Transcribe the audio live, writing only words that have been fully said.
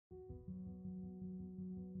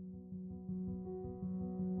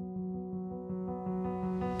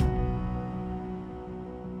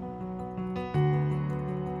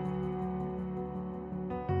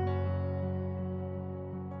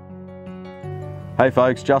Hey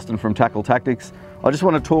folks, Justin from Tackle Tactics. I just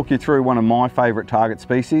want to talk you through one of my favourite target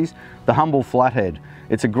species, the humble flathead.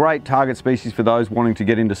 It's a great target species for those wanting to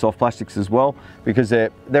get into soft plastics as well, because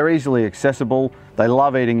they're easily accessible, they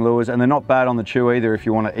love eating lures, and they're not bad on the chew either if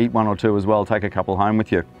you want to eat one or two as well, take a couple home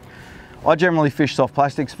with you. I generally fish soft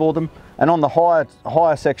plastics for them, and on the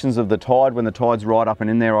higher sections of the tide, when the tide's right up and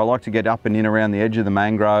in there, I like to get up and in around the edge of the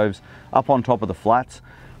mangroves, up on top of the flats.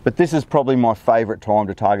 But this is probably my favourite time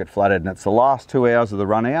to target flathead, and it's the last 2 hours of the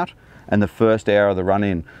run out and the first hour of the run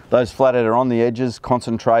in. Those flathead are on the edges,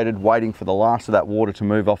 concentrated, waiting for the last of that water to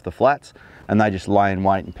move off the flats, and they just lay in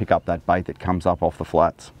wait and pick up that bait that comes up off the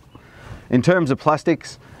flats. In terms of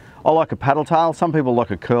plastics, I like a paddle tail. Some people like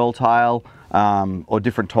a curl tail or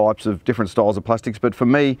different styles of plastics, but for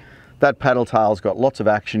me, that paddle tail's got lots of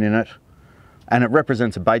action in it, and it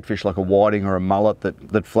represents a bait fish like a whiting or a mullet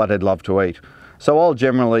that flathead love to eat. So I'll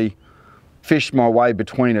generally fish my way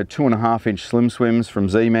between a 2.5 inch slim swims from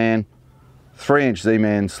Z-Man, 3 inch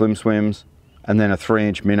Z-Man slim swims, and then a 3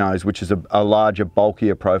 inch minnows, which is a larger,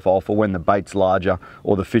 bulkier profile for when the bait's larger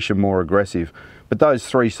or the fish are more aggressive. But those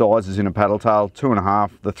three sizes in a paddle tail, 2.5,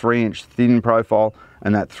 the 3 inch thin profile,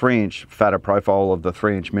 and that 3 inch fatter profile of the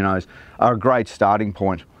 3 inch minnows are a great starting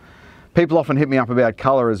point. People often hit me up about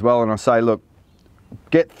colour as well, and I say, look,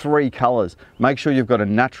 get 3 colours. Make sure you've got a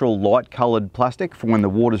natural light coloured plastic for when the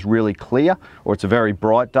water's really clear or it's a very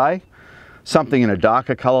bright day. Something in a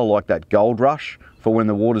darker colour like that Gold Rush for when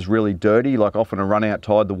the water's really dirty, like often a run out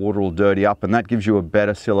tide the water will dirty up, and that gives you a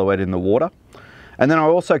better silhouette in the water. And then I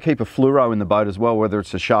also keep a fluoro in the boat as well, whether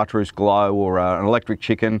it's a chartreuse glow or an electric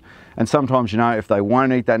chicken. And sometimes, you know, if they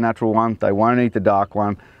won't eat that natural one, they won't eat the dark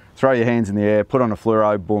one, throw your hands in the air, put on a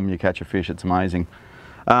fluoro, boom, you catch a fish. It's amazing.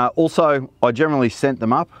 Also, I generally scent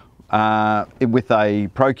them up with a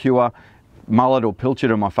Procure. Mullet or pilchard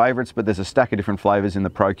are my favourites, but there's a stack of different flavours in the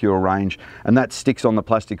Procure range, and that sticks on the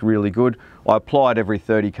plastic really good. I apply it every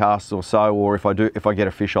 30 casts or so, or if I get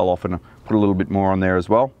a fish, I'll often put a little bit more on there as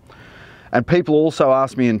well. And people also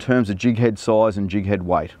ask me in terms of jig head size and jig head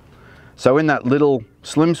weight. So in that little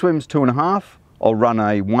slim swims 2.5, I'll run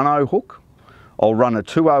a 1/0 hook. I'll run a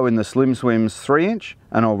 2/0 in the slim swims 3 inch,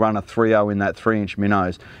 and I'll run a 3/0 in that 3 inch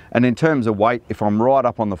minnows. And in terms of weight, if I'm right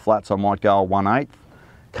up on the flats, I might go a 1/8,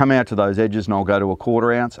 come out to those edges and I'll go to a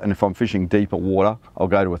 1/4 ounce. And if I'm fishing deeper water, I'll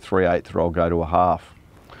go to a 3/8 or I'll go to a 1/2.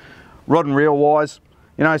 Rod and reel wise,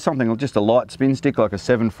 you know, something just a light spin stick, like a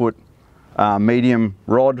 7-foot medium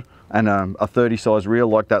rod, and a 30 size reel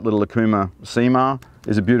like that little Akuma Seamar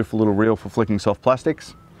is a beautiful little reel for flicking soft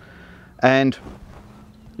plastics. And,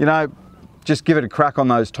 you know, just give it a crack on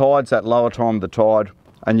those tides, that lower time of the tide,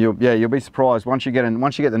 and you'll be surprised. Once you get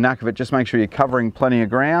the knack of it, just make sure you're covering plenty of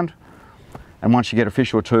ground, and once you get a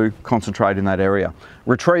fish or two, concentrate in that area.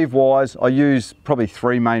 Retrieve wise, I use probably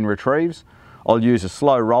 3 main retrieves. I'll use a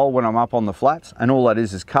slow roll when I'm up on the flats, and all that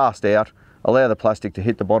is cast out, allow the plastic to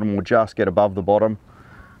hit the bottom or just get above the bottom,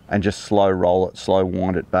 and just slow roll it, slow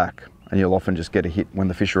wind it back, and you'll often just get a hit when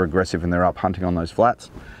the fish are aggressive and they're up hunting on those flats.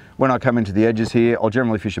 When I come into the edges here, I'll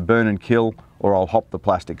generally fish a burn and kill, or I'll hop the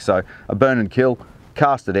plastic. So a burn and kill,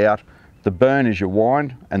 cast it out. The burn is your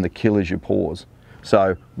wind and the kill is your pause.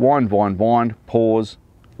 So wind, wind, wind, pause,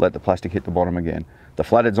 let the plastic hit the bottom again. The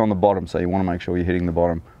flathead's on the bottom, so you want to make sure you're hitting the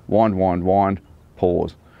bottom. Wind, wind, wind,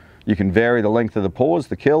 pause. You can vary the length of the pause,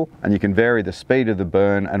 the kill, and you can vary the speed of the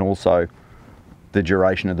burn and also the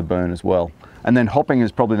duration of the burn as well. And then hopping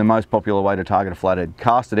is probably the most popular way to target a flathead.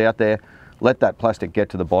 Cast it out there, let that plastic get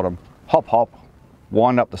to the bottom, hop, hop,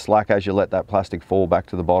 wind up the slack as you let that plastic fall back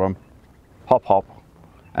to the bottom, hop, hop.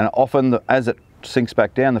 And often as it sinks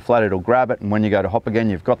back down, the flathead will grab it, and when you go to hop again,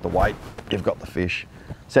 you've got the weight, you've got the fish,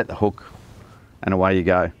 set the hook, and away you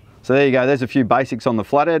go. So there you go, there's a few basics on the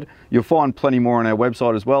flathead. You'll find plenty more on our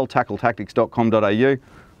website as well, tackletactics.com.au.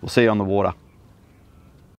 We'll see you on the water.